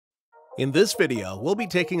In this video, we'll be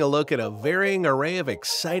taking a look at a varying array of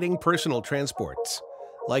exciting personal transports,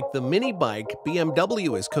 like the Minibike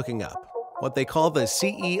BMW is cooking up, what they call the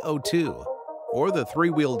CEO2, or the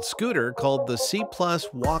three-wheeled scooter called the C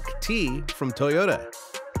WalkT from Toyota.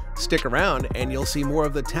 Stick around and you'll see more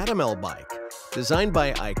of the Tatamel Bike, designed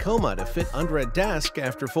by Icoma to fit under a desk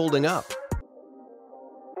after folding up.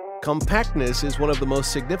 Compactness is one of the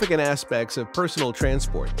most significant aspects of personal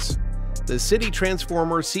transports. The City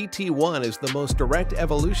Transformer CT1 is the most direct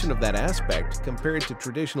evolution of that aspect compared to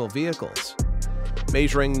traditional vehicles.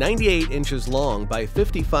 Measuring 98 inches long by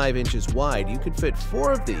 55 inches wide, you could fit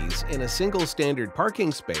 4 of these in a single standard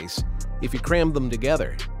parking space if you cram them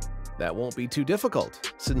together. That won't be too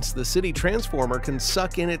difficult, since the City Transformer can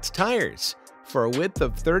suck in its tires for a width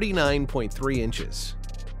of 39.3 inches.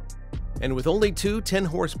 And with only two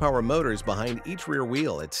 10-horsepower motors behind each rear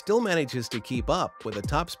wheel, it still manages to keep up with a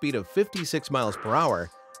top speed of 56 miles per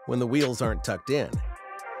hour when the wheels aren't tucked in.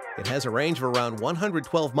 It has a range of around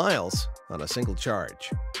 112 miles on a single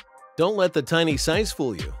charge. Don't let the tiny size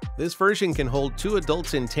fool you. This version can hold 2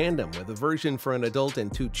 adults in tandem, with a version for an adult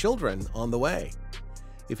and 2 children on the way.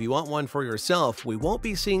 If you want one for yourself, we won't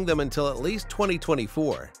be seeing them until at least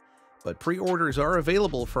 2024. But pre-orders are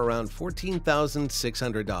available for around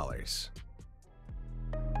 $14,600.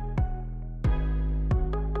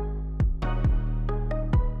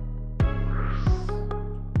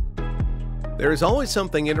 There is always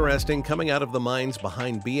something interesting coming out of the minds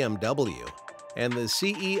behind BMW, and the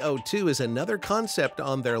CEO2 is another concept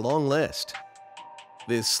on their long list.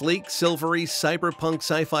 This sleek, silvery, cyberpunk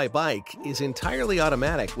sci-fi bike is entirely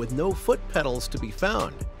automatic with no foot pedals to be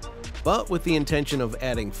found, but with the intention of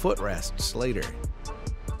adding footrests later.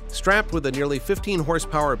 Strapped with a nearly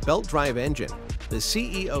 15-horsepower belt-drive engine, the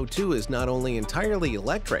CEO2 is not only entirely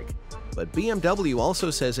electric, but BMW also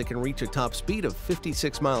says it can reach a top speed of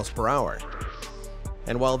 56 miles per hour.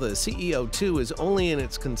 And while the CEO2 is only in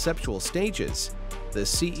its conceptual stages, the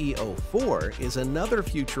CEO4 is another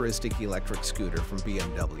futuristic electric scooter from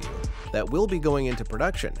BMW that will be going into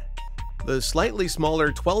production. The slightly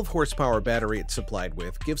smaller 12-horsepower battery it's supplied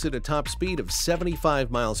with gives it a top speed of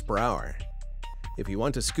 75 miles per hour. If you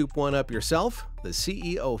want to scoop one up yourself, the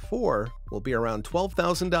CEO4 will be around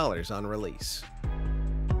 $12,000 on release.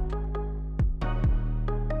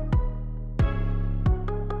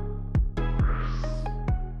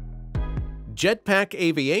 Jetpack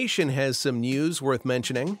Aviation has some news worth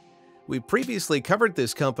mentioning. We previously covered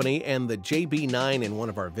this company and the JB9 in one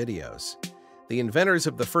of our videos. The inventors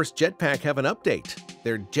of the first jetpack have an update,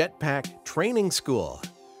 their Jetpack Training School.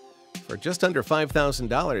 For just under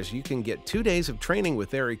 $5,000, you can get 2 days of training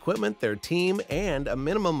with their equipment, their team, and a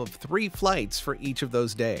minimum of 3 flights for each of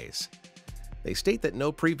those days. They state that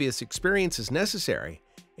no previous experience is necessary,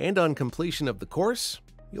 and on completion of the course,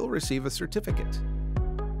 you'll receive a certificate.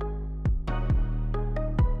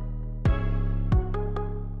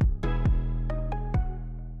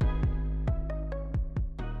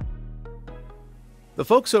 The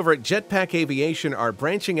folks over at Jetpack Aviation are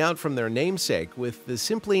branching out from their namesake with the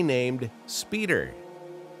simply named Speeder.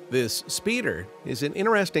 This Speeder is an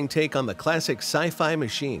interesting take on the classic sci-fi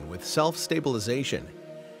machine with self-stabilization.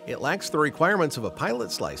 It lacks the requirements of a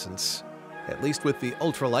pilot's license, at least with the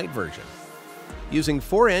ultralight version. Using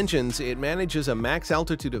 4 engines, it manages a max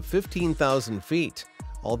altitude of 15,000 feet,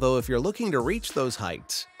 although if you're looking to reach those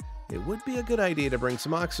heights, it would be a good idea to bring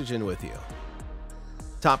some oxygen with you.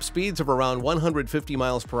 Top speeds of around 150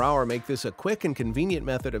 miles per hour make this a quick and convenient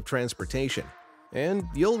method of transportation. And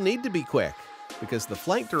you'll need to be quick, because the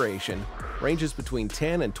flight duration ranges between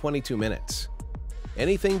 10 and 22 minutes.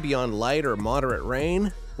 Anything beyond light or moderate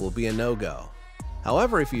rain will be a no-go.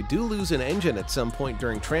 However, if you do lose an engine at some point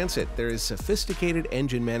during transit, there is sophisticated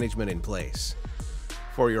engine management in place.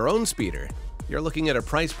 For your own speeder, you're looking at a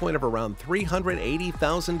price point of around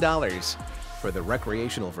 $380,000 for the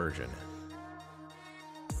recreational version.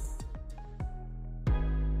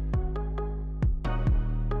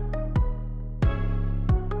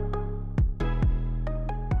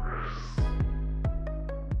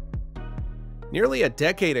 Nearly a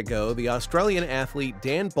decade ago, the Australian athlete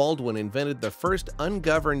Dan Baldwin invented the first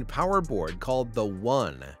ungoverned powerboard called the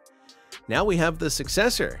One. Now we have the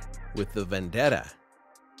successor with the Vendetta.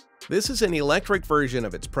 This is an electric version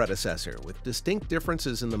of its predecessor with distinct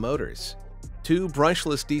differences in the motors. 2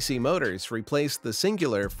 brushless DC motors replace the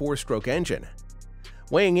singular 4-stroke engine.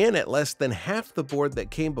 Weighing in at less than half the board that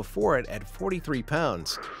came before it at 43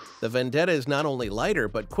 pounds, the Vendetta is not only lighter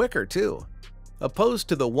but quicker too. Opposed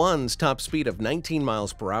to the One's top speed of 19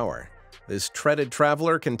 miles per hour, this treaded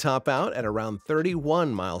traveler can top out at around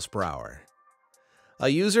 31 miles per hour. A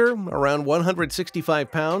user around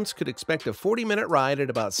 165 pounds could expect a 40-minute ride at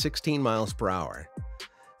about 16 miles per hour.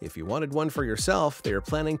 If you wanted one for yourself, they are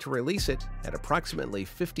planning to release it at approximately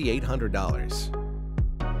 $5,800.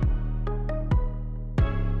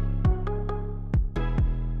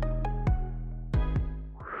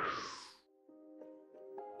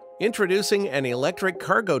 Introducing an electric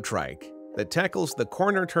cargo trike that tackles the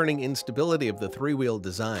corner-turning instability of the three-wheel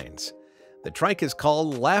designs. The trike is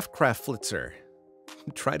called Laufkraftflitzer.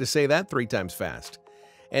 Try to say that 3 times fast.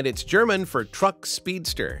 And it's German for truck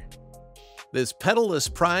speedster. This pedal-less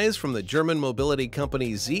prize from the German mobility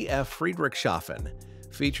company ZF Friedrichshafen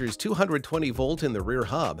features 220 volt in the rear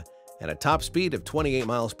hub and a top speed of 28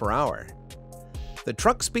 miles per hour. The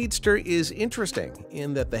truck speedster is interesting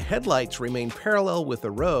in that the headlights remain parallel with the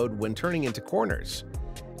road when turning into corners.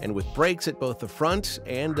 And with brakes at both the front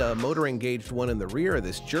and a motor-engaged one in the rear,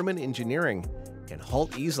 this German engineering can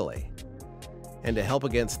halt easily. And to help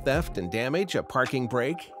against theft and damage, a parking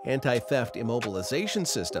brake, anti-theft immobilization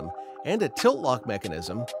system, and a tilt lock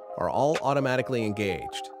mechanism are all automatically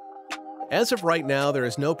engaged. As of right now, there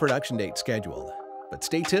is no production date scheduled, but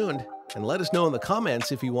stay tuned and let us know in the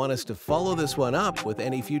comments if you want us to follow this one up with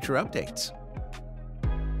any future updates.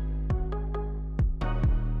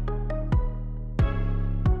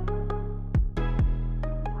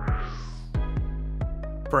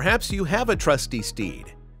 Perhaps you have a trusty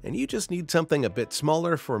steed, and you just need something a bit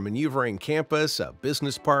smaller for maneuvering campus, a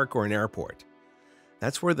business park, or an airport.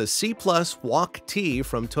 That's where the C WalkT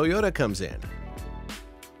from Toyota comes in.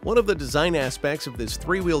 One of the design aspects of this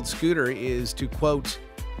three-wheeled scooter is to, quote,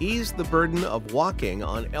 ease the burden of walking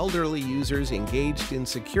on elderly users engaged in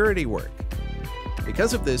security work.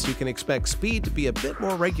 Because of this, you can expect speed to be a bit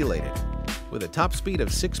more regulated, with a top speed of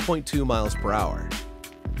 6.2 miles per hour.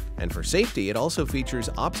 And for safety, it also features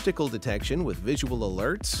obstacle detection with visual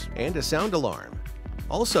alerts and a sound alarm.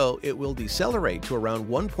 Also, it will decelerate to around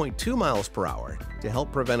 1.2 miles per hour to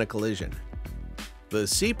help prevent a collision. The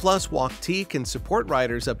C WalkT can support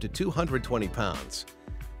riders up to 220 pounds,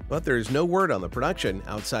 but there is no word on the production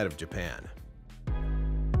outside of Japan.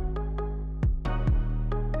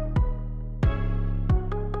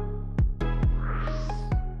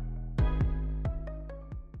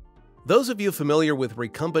 Those of you familiar with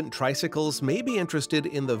recumbent tricycles may be interested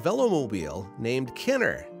in the velomobile named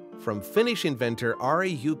Kinner from Finnish inventor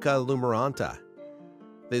Ari-Jukka Lumeranta.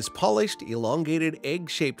 This polished, elongated,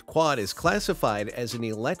 egg-shaped quad is classified as an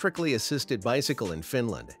electrically assisted bicycle in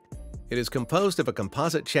Finland. It is composed of a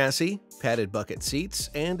composite chassis, padded bucket seats,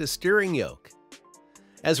 and a steering yoke.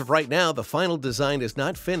 As of right now, the final design is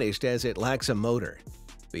not finished as it lacks a motor.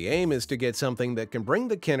 The aim is to get something that can bring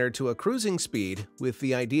the Kinner to a cruising speed with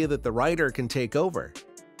the idea that the rider can take over.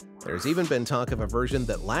 There's even been talk of a version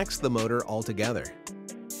that lacks the motor altogether.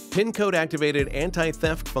 PIN code activated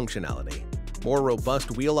anti-theft functionality, more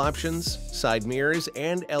robust wheel options, side mirrors,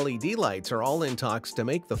 and LED lights are all in talks to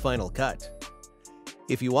make the final cut.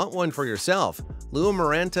 If you want one for yourself,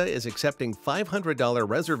 Lumeranta is accepting $500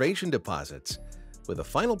 reservation deposits, with a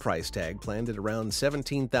final price tag planned at around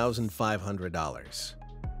 $17,500.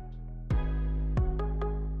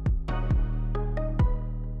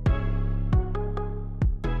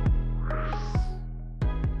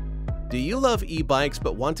 Do you love e-bikes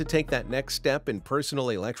but want to take that next step in personal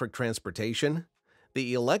electric transportation?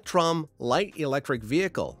 The Electrom Light Electric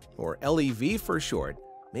Vehicle, or LEV for short,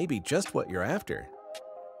 may be just what you're after.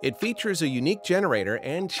 It features a unique generator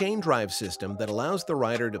and chain drive system that allows the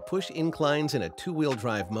rider to push inclines in a two-wheel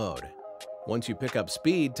drive mode. Once you pick up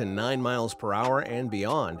speed to 9 miles per hour and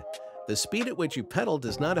beyond, the speed at which you pedal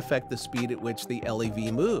does not affect the speed at which the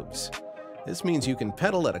LEV moves. This means you can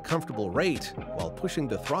pedal at a comfortable rate while pushing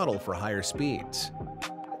the throttle for higher speeds.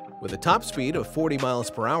 With a top speed of 40 miles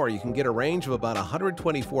per hour, you can get a range of about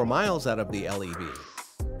 124 miles out of the LEV.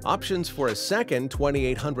 Options for a second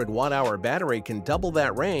 2800 watt-hour battery can double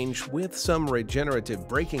that range with some regenerative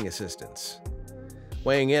braking assistance.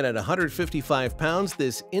 Weighing in at 155 pounds,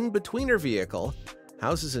 this in-betweener vehicle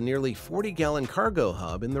houses a nearly 40-gallon cargo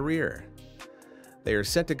hub in the rear. They are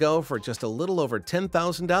set to go for just a little over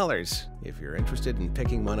 $10,000 if you're interested in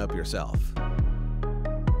picking one up yourself.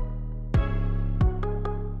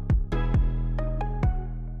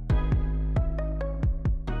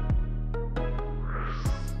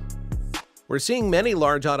 We're seeing many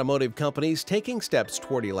large automotive companies taking steps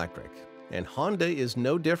toward electric, and Honda is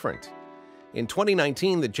no different. In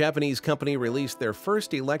 2019, the Japanese company released their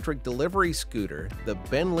first electric delivery scooter, the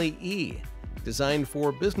Bentley E, designed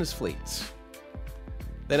for business fleets.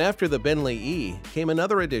 Then after the Bentley E came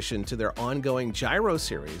another addition to their ongoing Gyro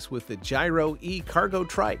series with the Gyro E Cargo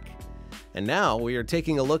Trike. And now we are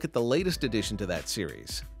taking a look at the latest addition to that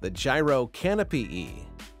series, the Gyro Canopy E.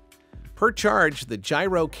 Per charge, the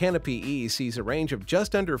Gyro Canopy E sees a range of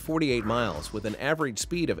just under 48 miles with an average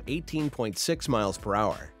speed of 18.6 miles per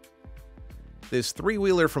hour. This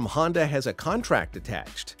three-wheeler from Honda has a contract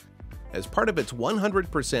attached. As part of its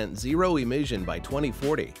 100% zero emission by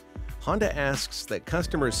 2040, Honda asks that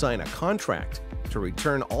customers sign a contract to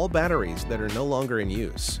return all batteries that are no longer in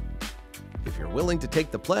use. If you're willing to take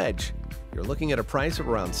the pledge, you're looking at a price of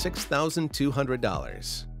around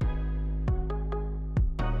 $6,200.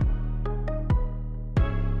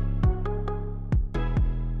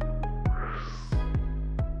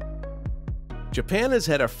 Japan has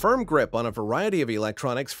had a firm grip on a variety of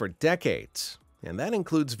electronics for decades, and that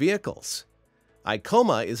includes vehicles.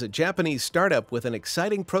 Icoma is a Japanese startup with an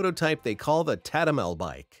exciting prototype they call the Tatamel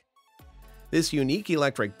Bike. This unique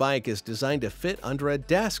electric bike is designed to fit under a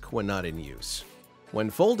desk when not in use. When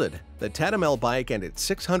folded, the Tatamel Bike and its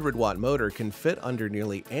 600-watt motor can fit under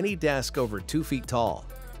nearly any desk over 2 feet tall.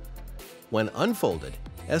 When unfolded,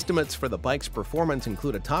 estimates for the bike's performance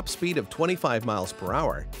include a top speed of 25 miles per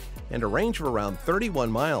hour and a range of around 31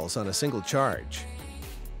 miles on a single charge.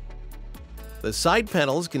 The side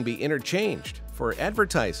panels can be interchanged for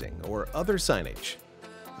advertising or other signage.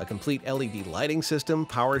 A complete LED lighting system,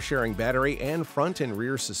 power-sharing battery, and front and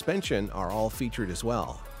rear suspension are all featured as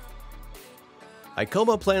well.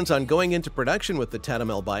 Icoma plans on going into production with the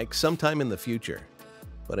Tatamel Bike sometime in the future.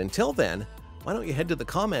 But until then, why don't you head to the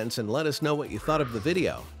comments and let us know what you thought of the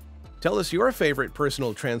video. Tell us your favorite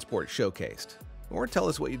personal transport showcased, or tell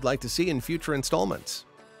us what you'd like to see in future installments.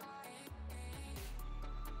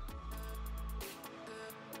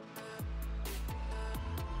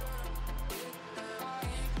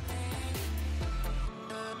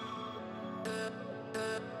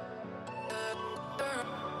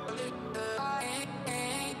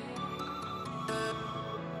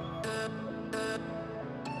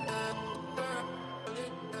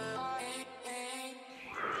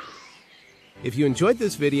 If you enjoyed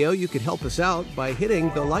this video, you could help us out by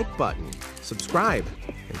hitting the like button, subscribe,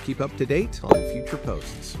 and keep up to date on future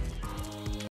posts.